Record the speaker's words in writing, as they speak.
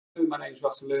My name is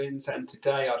Russell Lewins, and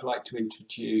today I'd like to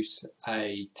introduce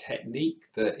a technique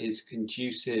that is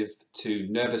conducive to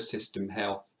nervous system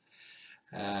health,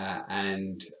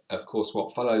 and of course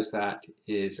what follows that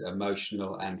is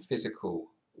emotional and physical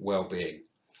well-being.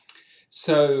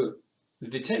 So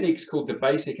the technique is called the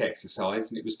basic exercise,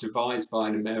 and it was devised by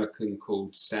an American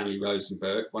called Stanley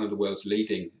Rosenberg, one of the world's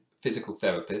leading physical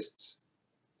therapists.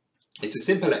 It's a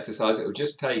simple exercise. It will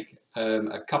just take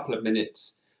a couple of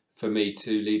minutes for me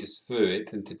to lead us through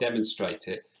it and to demonstrate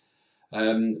it.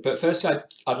 But first I'd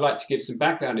like to give some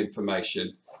background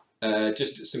information,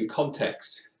 just some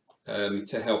context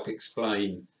to help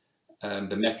explain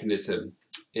the mechanism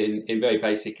in very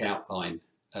basic outline,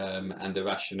 and the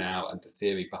rationale and the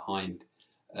theory behind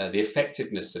the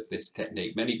effectiveness of this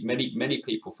technique. Many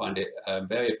people find it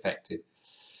very effective.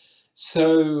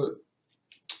 So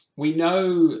we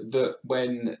know that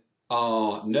when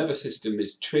our nervous system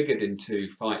is triggered into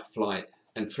fight, flight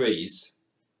and freeze,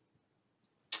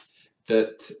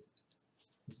 that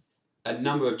a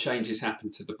number of changes happen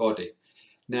to the body.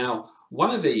 Now,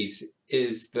 one of these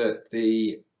is that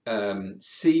the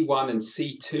C1 and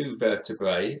C2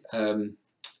 vertebrae,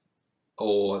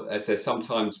 or as they're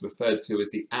sometimes referred to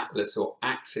as the atlas or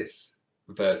axis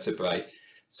vertebrae,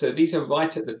 so these are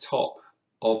right at the top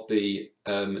of the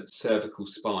cervical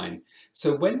spine.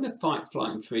 So when the fight,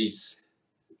 flight and freeze,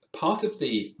 part of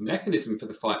the mechanism for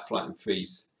the fight, flight and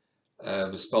freeze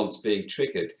response being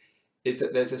triggered is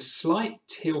that there's a slight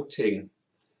tilting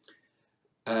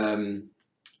and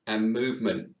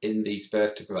movement in these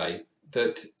vertebrae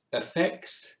that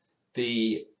affects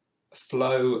the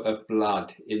flow of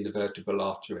blood in the vertebral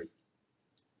artery,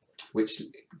 which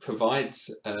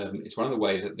provides, it's one of the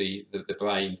ways that the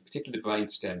brain, particularly the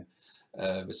brainstem,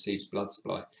 receives blood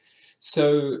supply.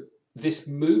 So this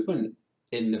movement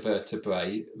in the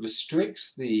vertebrae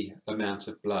restricts the amount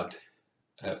of blood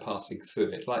passing through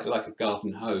it, like a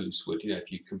garden hose would,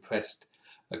 if you compressed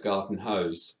a garden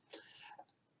hose.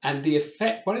 And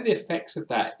one of the effects of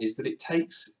that is that it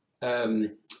takes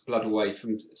blood away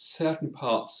from certain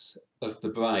parts of the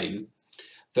brain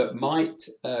that might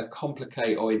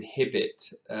complicate or inhibit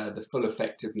the full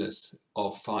effectiveness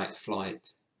of fight,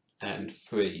 flight and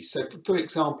freeze. So for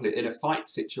example, in a fight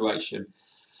situation,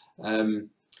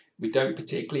 we don't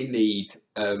particularly need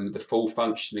the full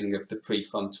functioning of the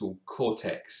prefrontal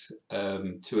cortex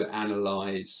to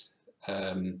analyze,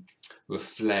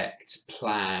 reflect,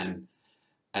 plan,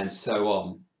 and so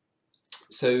on.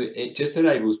 So it just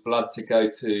enables blood to go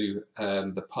to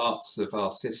the parts of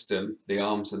our system, the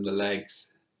arms and the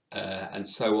legs, and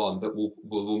so on, that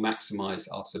will maximize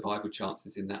our survival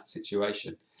chances in that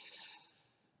situation.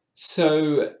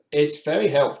 So it's very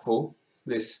helpful,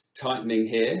 this tightening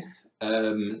here,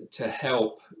 to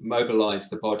help mobilize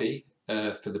the body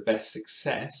for the best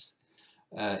success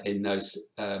in those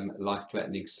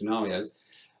life-threatening scenarios.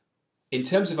 In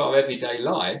terms of our everyday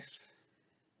life,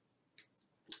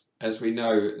 as we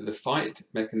know, the fight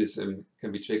mechanism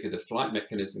can be triggered, the flight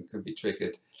mechanism can be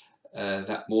triggered,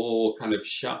 that more kind of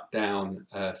shut down,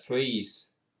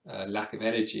 freeze, lack of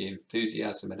energy,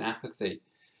 enthusiasm and apathy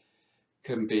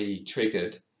can be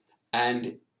triggered,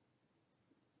 and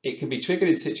it can be triggered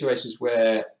in situations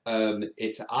where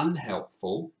it's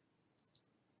unhelpful.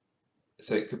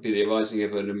 So it could be the arising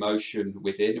of an emotion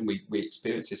within, and we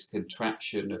experience this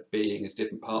contraction of being as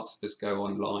different parts of us go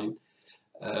online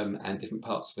and different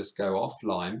parts of us go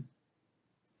offline.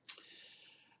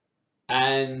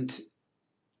 And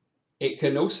it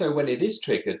can also, when it is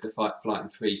triggered, the fight, flight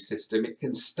and freeze system, it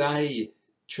can stay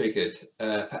triggered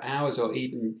for hours or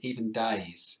even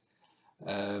days.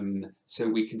 So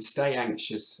we can stay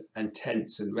anxious and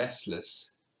tense and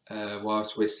restless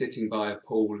whilst we're sitting by a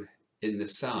pool in the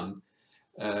sun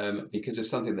because of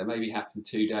something that maybe happened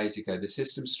 2 days ago. The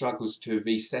system struggles to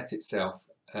reset itself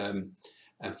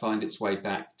and find its way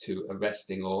back to a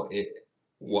resting, or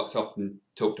what's often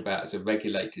talked about as a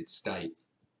regulated state.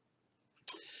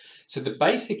 So the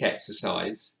basic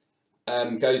exercise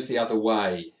goes the other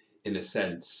way, in a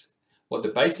sense. What the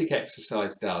basic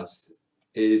exercise does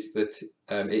is that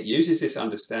it uses this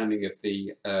understanding of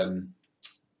the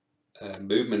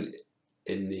movement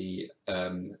in the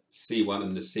C1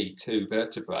 and the C2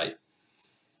 vertebrae,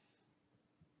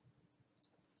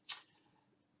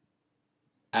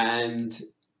 and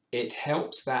it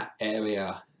helps that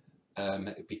area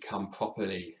become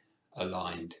properly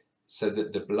aligned so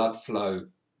that the blood flow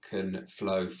can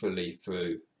flow fully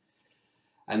through.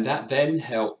 And that then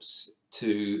helps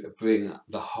to bring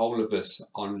the whole of us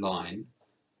online.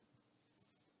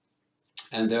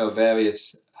 And there are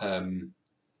various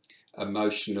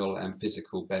emotional and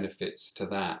physical benefits to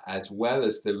that, as well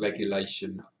as the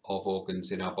regulation of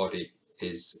organs in our body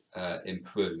is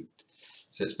improved.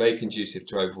 So it's very conducive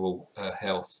to overall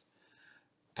health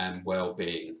and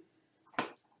well-being.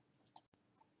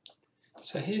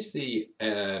 So here's the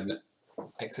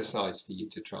exercise for you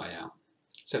to try out.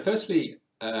 So firstly,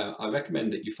 I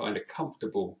recommend that you find a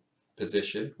comfortable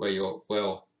position where you're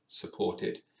well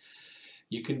supported.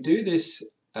 You can do this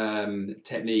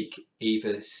technique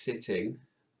either sitting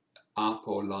up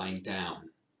or lying down.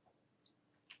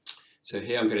 So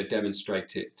here I'm going to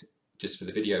demonstrate it just for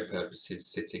the video purposes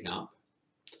sitting up.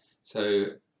 So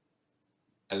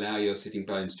allow your sitting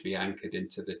bones to be anchored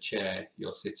into the chair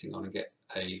you're sitting on and get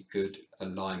a good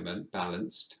alignment,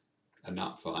 balanced and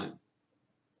upright.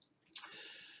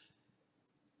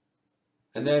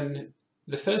 And then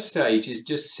the first stage is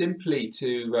just simply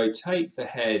to rotate the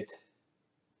head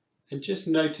and just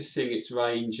noticing its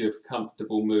range of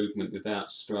comfortable movement without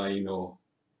strain or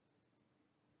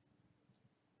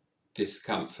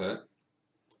discomfort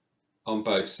on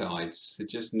both sides. So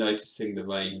just noticing the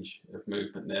range of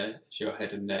movement there as your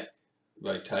head and neck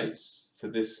rotates. So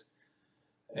this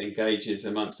engages,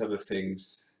 amongst other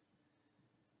things,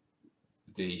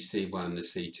 the C1 and the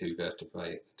C2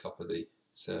 vertebrae at the top of the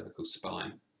cervical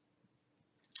spine.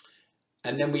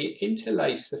 And then we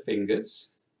interlace the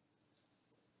fingers.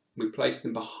 We place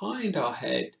them behind our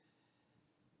head,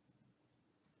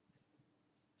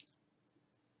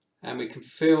 and we can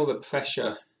feel the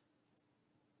pressure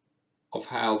of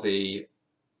how the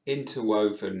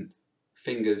interwoven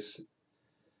fingers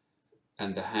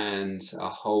and the hands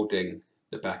are holding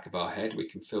the back of our head. We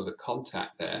can feel the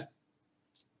contact there.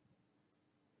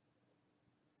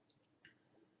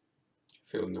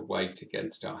 Feeling the weight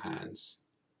against our hands.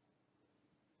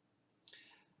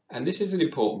 And this is an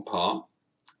important part,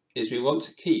 is we want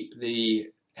to keep the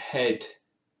head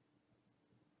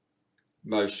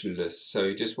motionless. So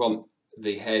you just want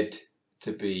the head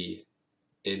to be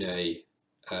in a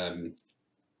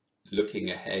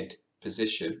looking ahead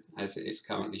position as it is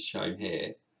currently shown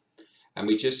here. And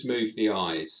we just move the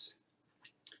eyes.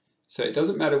 So it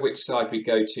doesn't matter which side we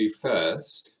go to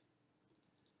first,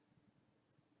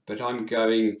 but I'm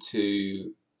going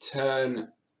to turn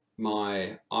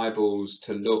my eyeballs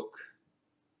to look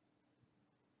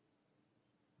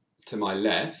to my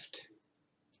left.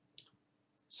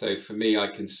 So for me, I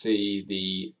can see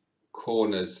the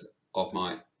corners of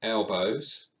my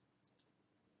elbows.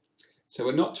 So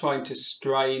we're not trying to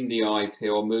strain the eyes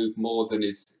here or move more than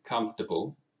is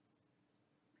comfortable.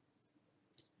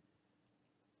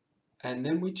 And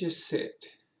then we just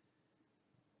sit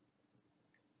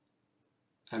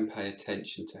and pay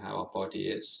attention to how our body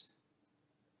is.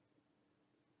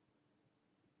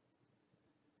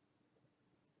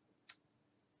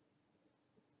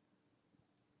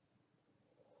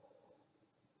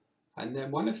 And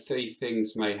then one of three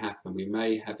things may happen. We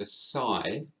may have a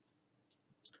sigh,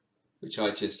 which I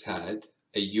just had,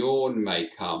 a yawn may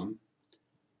come,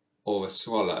 or a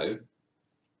swallow.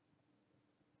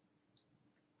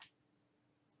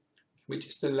 We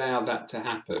just allow that to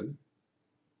happen.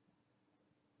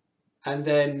 And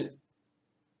then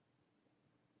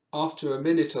after a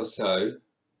minute or so,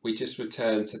 we just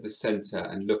return to the center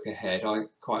and look ahead. I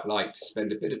quite like to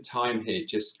spend a bit of time here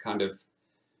just kind of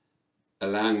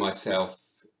allowing myself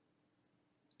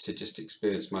to just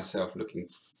experience myself looking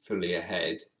fully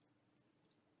ahead.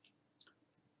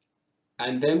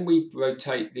 And then we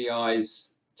rotate the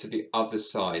eyes to the other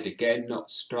side, again not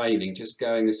straining, just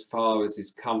going as far as is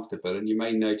comfortable. And you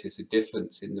may notice a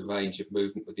difference in the range of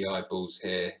movement with the eyeballs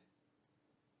here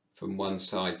from one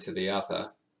side to the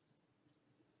other.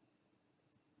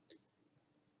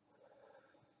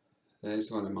 There's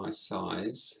one of my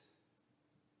sighs.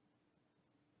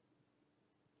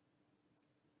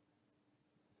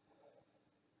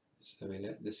 So we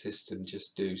let the system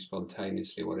just do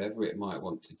spontaneously whatever it might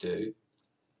want to do.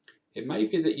 It may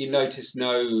be that you notice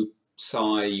no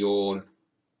sigh, yawn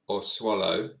or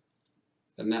swallow,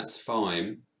 and that's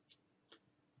fine.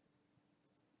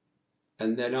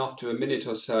 And then after a minute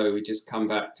or so, we just come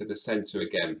back to the center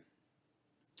again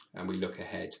and we look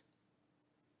ahead.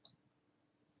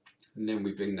 And then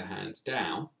we bring the hands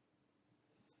down.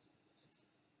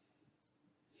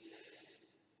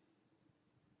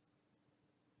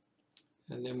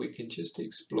 And then we can just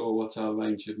explore what our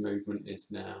range of movement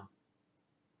is now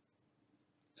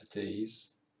at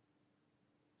ease.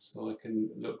 So I can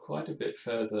look quite a bit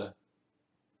further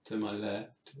to my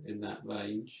left in that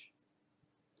range.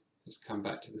 Just come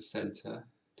back to the center,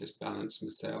 just balance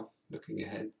myself, looking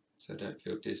ahead so I don't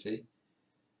feel dizzy.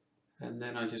 And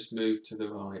then I just move to the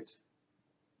right.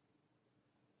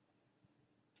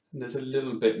 And there's a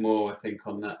little bit more, I think,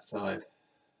 on that side.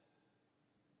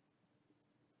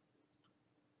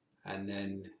 and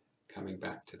then coming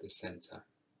back to the center.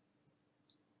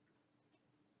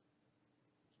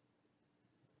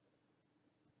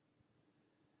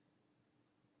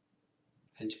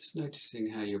 And just noticing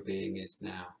how your being is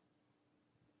now.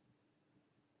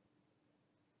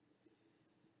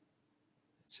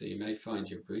 So you may find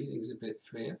your breathing's a bit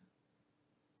freer.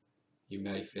 You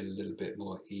may feel a little bit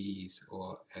more ease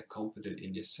or confident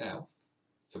in yourself.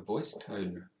 Your voice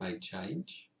tone may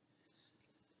change.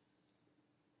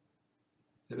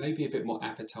 There may be a bit more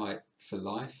appetite for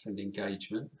life and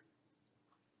engagement,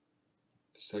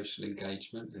 for social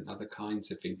engagement and other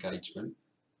kinds of engagement.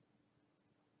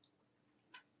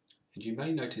 And you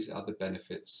may notice other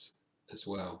benefits as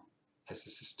well, as the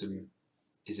system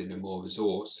is in a more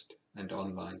resourced and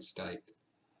online state.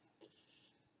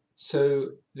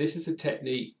 So this is a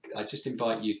technique I just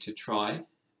invite you to try.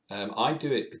 I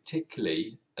do it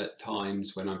particularly at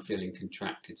times when I'm feeling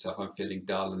contracted. So if I'm feeling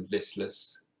dull and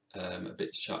listless, a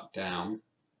bit shut down,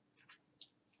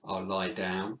 I'll lie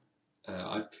down.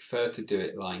 I prefer to do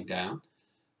it lying down.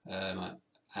 I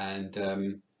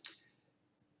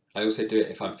also do it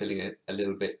if I'm feeling a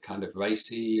little bit kind of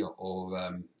racy or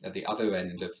at the other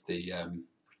end of the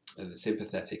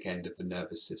sympathetic end of the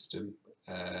nervous system,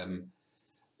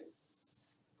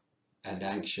 and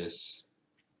anxious.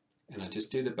 And I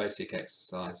just do the basic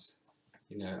exercise,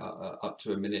 you know, up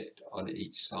to a minute on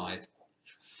each side.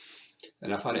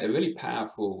 And I find it a really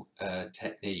powerful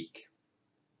technique.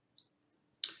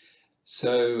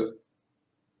 So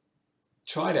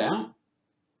try it out.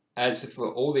 As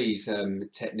for all these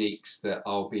techniques that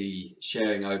I'll be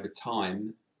sharing over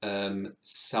time,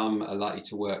 some are likely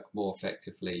to work more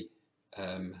effectively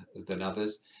than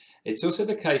others. It's also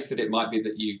the case that it might be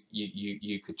that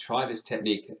you could try this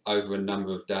technique over a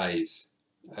number of days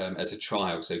as a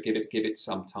trial. So give it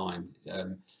some time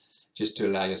just to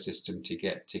allow your system to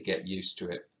get used to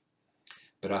it.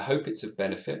 But I hope it's of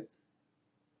benefit.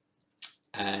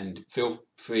 And feel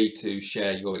free to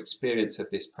share your experience of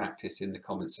this practice in the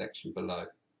comment section below.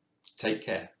 Take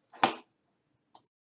care.